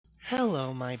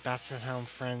Hello, my Basset Hound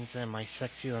friends and my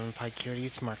sexy lemon pie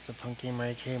cuties. Markapunk gamer,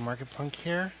 a.k.a. Markapunk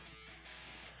here.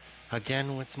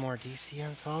 Again with more DC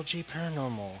Anthology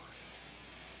Paranormal.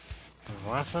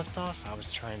 When last left off, I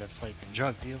was trying to fight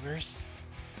drug dealers.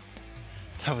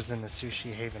 That was in the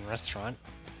Sushi Haven restaurant.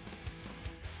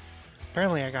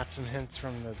 Apparently, I got some hints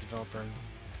from the developer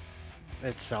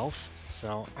itself,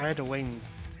 so I had to wait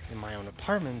in my own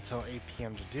apartment until 8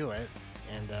 p.m. to do it,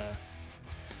 and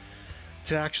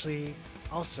to actually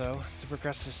also to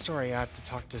progress the story, I have to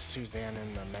talk to Suzanne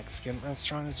in the Mexican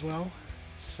restaurant as well.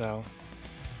 So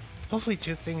hopefully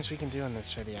two things we can do in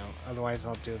this video. Otherwise,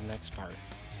 I'll do the next part.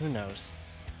 Who knows?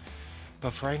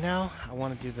 But for right now, I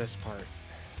want to do this part.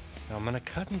 So I'm gonna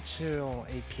cut until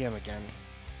 8 p.m. again.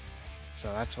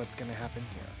 So that's what's gonna happen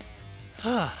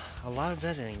here. A lot of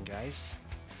editing, guys.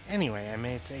 Anyway, I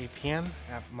made it to 8 p.m.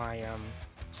 at my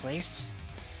place.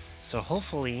 So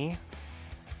hopefully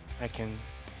I can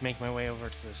make my way over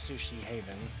to the Sushi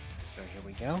Haven. So here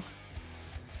we go.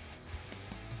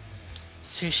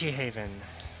 Sushi Haven.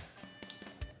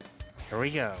 Here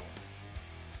we go.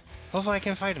 Hopefully I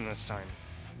can fight him this time.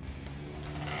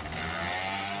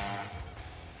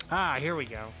 Ah, here we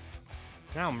go.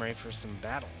 Now I'm ready for some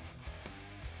battle.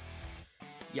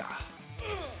 Yeah.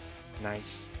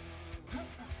 Nice.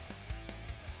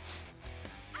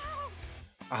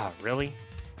 Ah, really?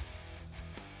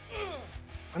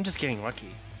 I'm just getting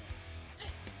lucky.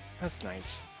 That's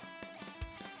nice.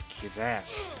 Kick his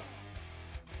ass.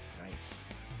 Nice.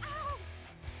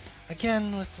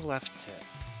 Again with the left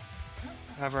hit.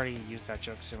 I've already used that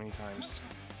joke so many times.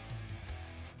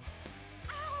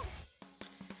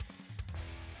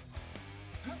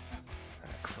 Ah,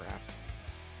 crap.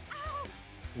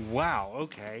 Wow,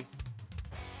 okay.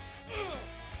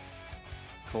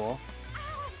 Cool.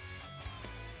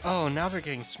 Oh, now they're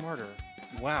getting smarter.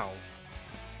 Wow.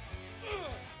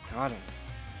 Got him.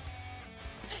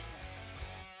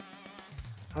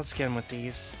 Let's get him with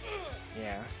these.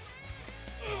 Yeah.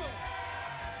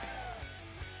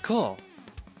 Cool.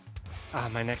 Ah,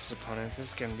 my next opponent. This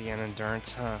is gonna be an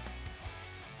endurance, huh?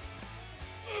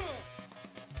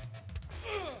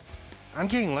 I'm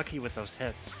getting lucky with those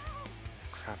hits.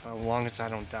 Crap, as long as I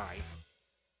don't die.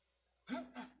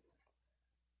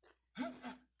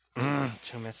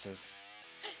 Two misses.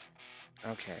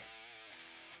 Okay.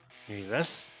 Maybe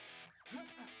this?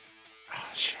 Oh,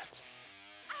 shit.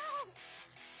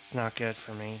 It's not good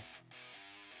for me.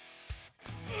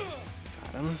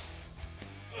 Got him.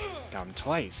 Got him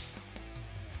twice.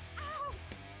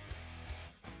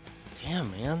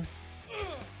 Damn, man.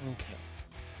 Okay.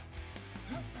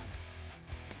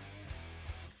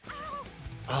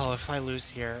 Oh, if I lose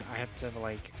here, I have to,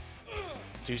 like,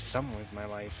 do something with my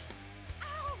life.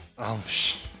 Oh,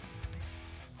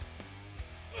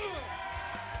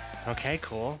 Okay,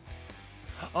 cool.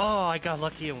 Oh, I got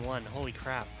lucky and won. Holy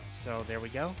crap. So, there we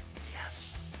go.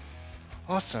 Yes.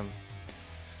 Awesome.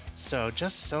 So,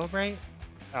 just celebrate?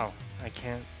 Oh, I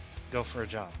can't go for a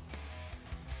job.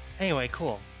 Anyway,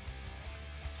 cool.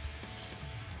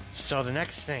 So, the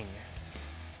next thing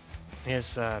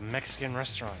is a Mexican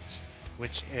restaurant,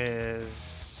 which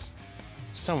is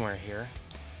somewhere here.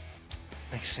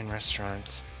 Mexican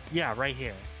restaurant. Yeah, right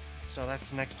here. So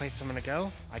that's the next place I'm gonna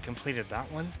go. I completed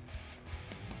that one.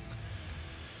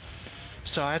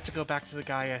 So I have to go back to the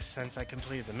guy since I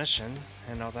completed the mission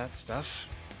and all that stuff.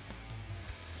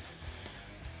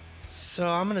 So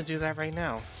I'm gonna do that right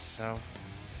now. So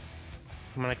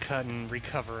I'm gonna cut and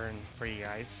recover for you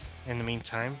guys in the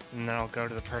meantime, and then I'll go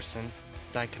to the person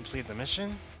that I completed the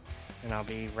mission, and I'll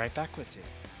be right back with you.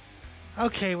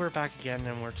 Okay, we're back again,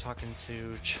 and we're talking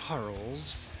to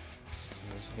Charles. So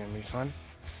this is gonna be fun.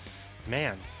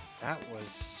 Man, that was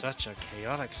such a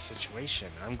chaotic situation.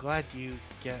 I'm glad you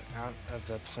get out of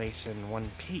the place in one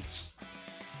piece.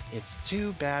 It's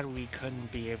too bad we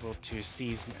couldn't be able to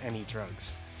seize any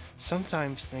drugs.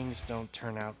 Sometimes things don't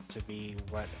turn out to be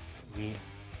what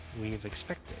we've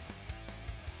expected.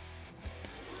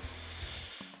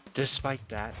 Despite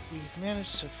that, we've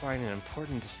managed to find an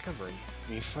important discovery.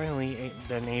 We've finally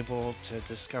been able to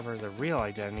discover the real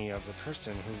identity of the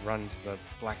person who runs the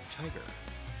Black Tiger.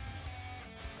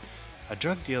 A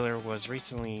drug dealer was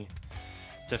recently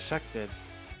defected.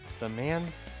 The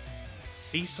man,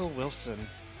 Cecil Wilson,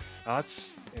 oh,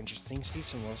 that's interesting,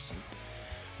 Cecil Wilson,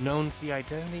 knows the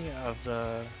identity of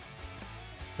the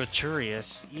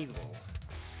Viturious Eagle.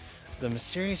 The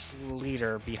mysterious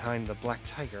leader behind the Black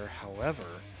Tiger, however,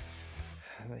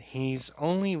 he's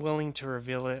only willing to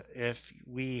reveal it if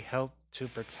we help to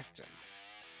protect him.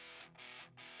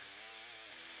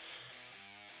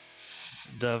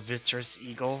 The Viturious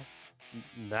Eagle,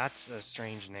 that's a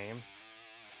strange name.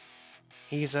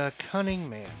 He's a cunning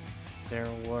man. There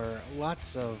were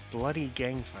lots of bloody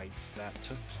gang fights that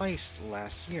took place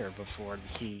last year before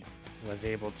he was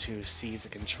able to seize the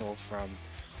control from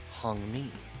Hong Mi.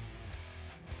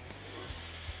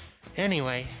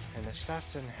 Anyway, an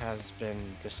assassin has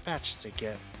been dispatched to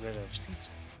get rid of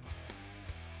Cecil.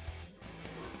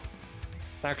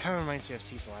 That kind of reminds me of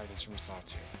Cecil Adams from Saw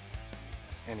 2.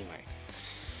 Anyway,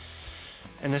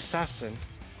 an assassin,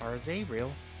 are they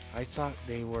real? I thought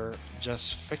they were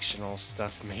just fictional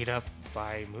stuff made up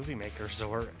by movie makers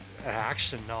or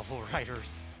action novel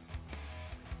writers.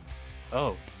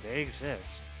 Oh, they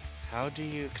exist. How do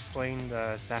you explain the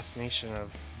assassination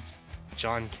of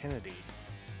John Kennedy?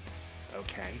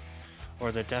 Okay.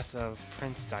 Or the death of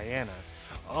Prince Diana.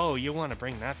 Oh, you want to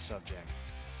bring that subject.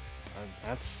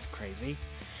 That's crazy.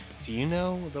 Do you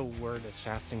know the word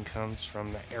assassin comes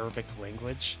from the Arabic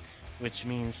language, which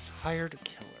means hired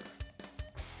killer?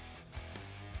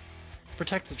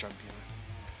 Protect the drug dealer.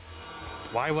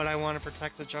 Why would I want to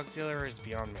protect the drug dealer is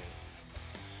beyond me.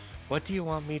 What do you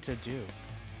want me to do?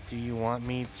 Do you want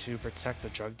me to protect the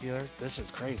drug dealer? This is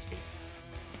crazy.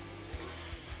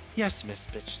 Yes, Miss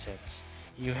Bitch Tits.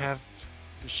 You have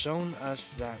shown us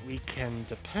that we can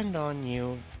depend on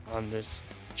you on this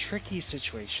tricky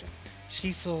situation.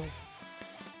 Cecil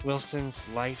Wilson's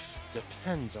life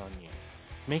depends on you.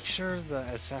 Make sure the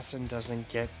assassin doesn't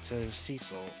get to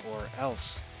Cecil, or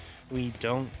else we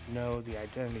don't know the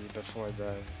identity before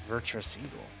the virtuous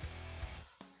eagle.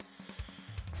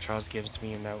 Charles gives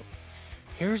me a note.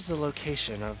 Here's the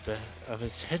location of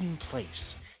his hidden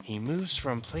place. He moves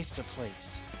from place to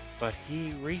place, but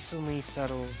he recently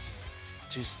settles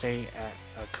to stay at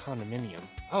a condominium.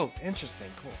 Oh,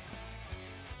 interesting, cool.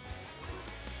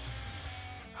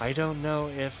 I don't know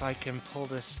if I can pull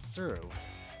this through,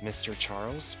 Mr.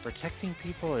 Charles. Protecting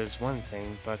people is one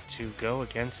thing, but to go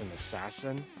against an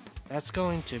assassin? That's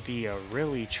going to be a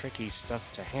really tricky stuff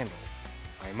to handle.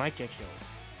 I might get killed.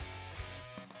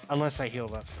 Unless I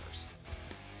heal up first.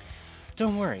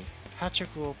 Don't worry, Patrick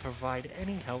will provide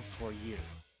any help for you.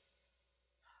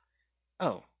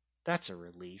 Oh, that's a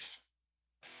relief.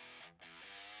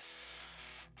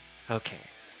 Okay,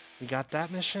 we got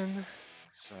that mission,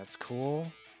 so that's cool.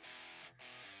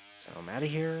 So I'm out of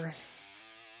here.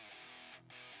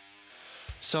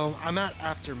 So I'm out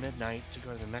after midnight to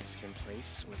go to the Mexican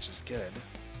place, which is good.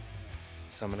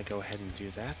 So I'm gonna go ahead and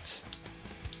do that.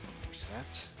 There's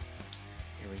that.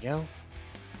 Here we go.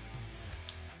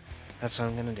 That's what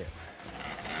I'm gonna do.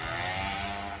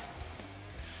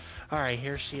 Alright,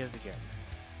 here she is again.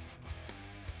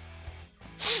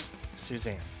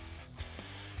 Suzanne.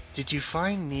 Did you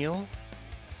find Neil?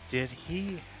 Did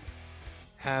he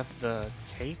have the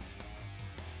tape?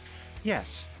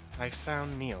 Yes, I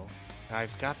found Neil.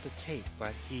 I've got the tape,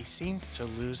 but he seems to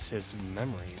lose his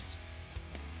memories.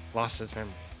 Lost his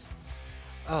memories.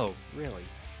 Oh, really?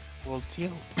 We'll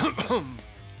deal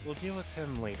with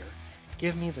him later.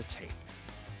 Give me the tape.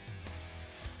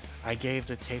 I gave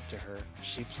the tape to her.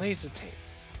 She plays the tape.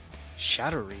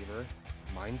 Shadow Reaver?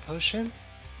 Mind potion?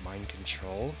 Mind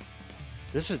control?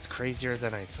 This is crazier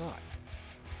than I thought.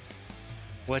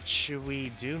 What should we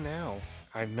do now?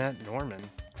 I met Norman.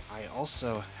 I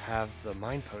also have the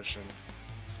mind potion.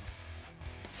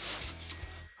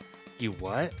 You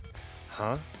what?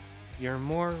 Huh? You're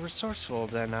more resourceful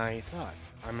than I thought.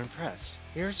 I'm impressed.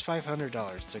 Here's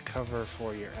 $500 to cover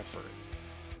for your effort.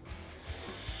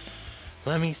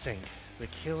 Let me think. The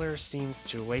killer seems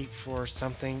to wait for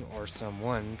something or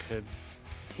someone. Could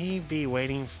he be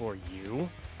waiting for you?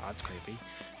 Oh, that's creepy.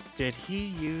 Did he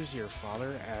use your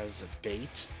father as a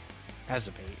bait?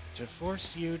 To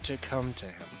force you to come to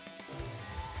him?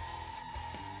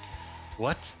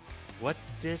 What? What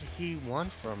did he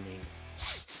want from me?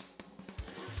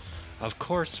 Of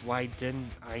course, why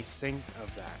didn't I think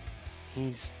of that?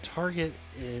 His target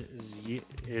is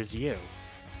you.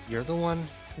 You're the one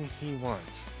who he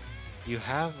wants. You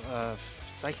have a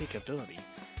psychic ability.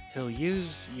 He'll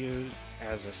use you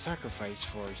as a sacrifice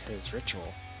for his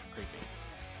ritual. Creepy.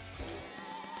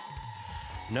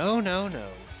 No.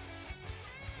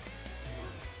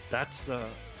 That's the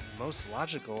most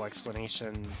logical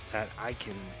explanation that I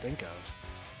can think of.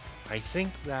 I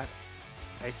think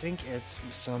it's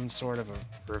some sort of a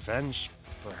revenge,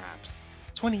 perhaps.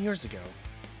 20 years ago,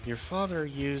 your father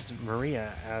used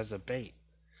Maria as a bait.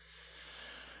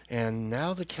 And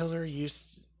now the killer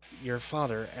used your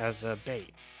father as a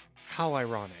bait. How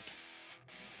ironic.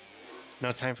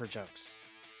 No time for jokes.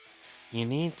 You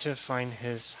need to find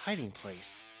his hiding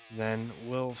place. Then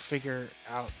we'll figure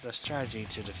out the strategy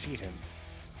to defeat him.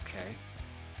 Okay.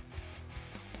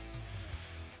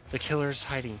 The killer's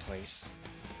hiding place.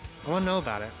 I want to know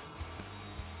about it.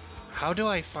 How do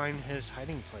I find his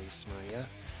hiding place? Maria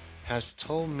has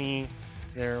told me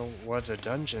there was a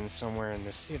dungeon somewhere in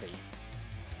the city.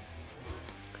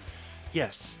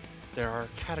 Yes, there are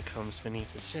catacombs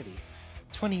beneath the city.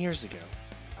 20 years ago,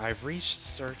 I've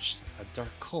researched a dark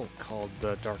cult called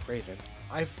the Dark Raven.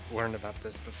 I've learned about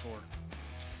this before.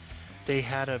 They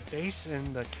had a base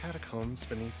in the catacombs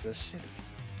beneath the city.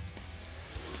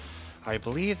 I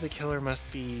believe the killer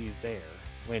must be there,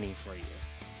 waiting for you.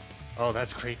 Oh,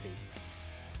 that's creepy.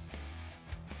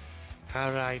 How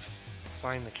did I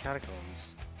find the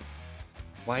catacombs?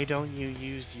 Why don't you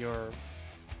use your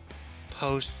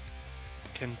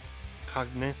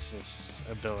post-cognitus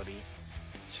ability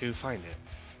to find it?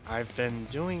 I've been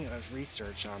doing a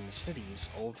research on the city's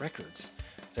old records.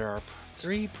 There are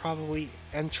 3 probably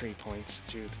entry points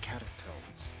to the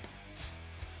catacombs.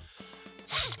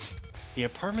 The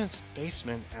apartment's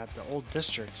basement at the old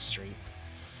district street.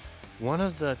 One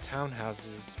of the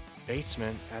townhouses'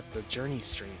 basement at the Journey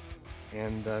Street.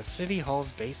 And the city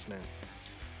hall's basement.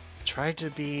 Try to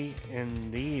be in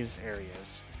these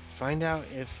areas. Find out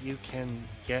if you can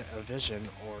get a vision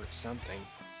or something.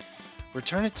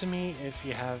 Return it to me if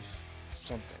you have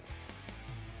something.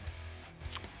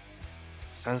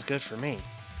 Sounds good for me.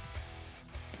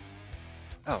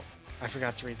 Oh, I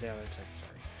forgot to read the other text,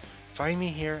 sorry. Find me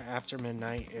here after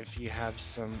midnight if you have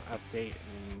some update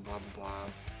and blah blah blah.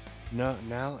 No,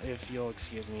 now if you'll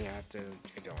excuse me, I have to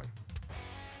get going.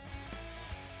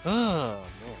 Oh,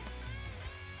 man.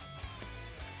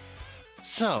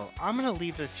 So, I'm gonna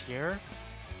leave this here,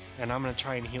 and I'm gonna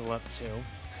try and heal up too.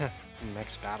 In the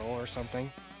next battle or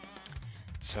something.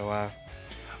 So,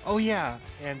 oh yeah,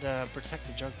 and protect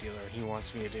the drug dealer he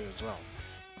wants me to do as well.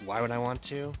 Why would I want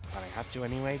to? But I have to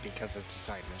anyway, because it's a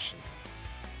side mission.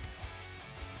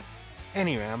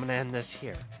 Anyway, I'm gonna end this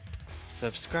here.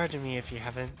 Subscribe to me if you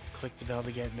haven't, click the bell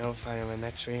to get notified of my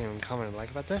next video, and comment and like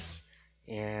about this.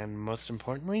 And most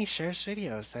importantly, share this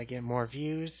video so I get more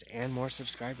views and more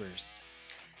subscribers.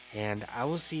 And I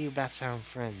will see you bat sound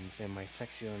friends and my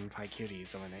sexy little pie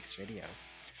cuties on my next video.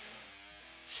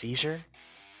 Seizure,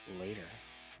 later.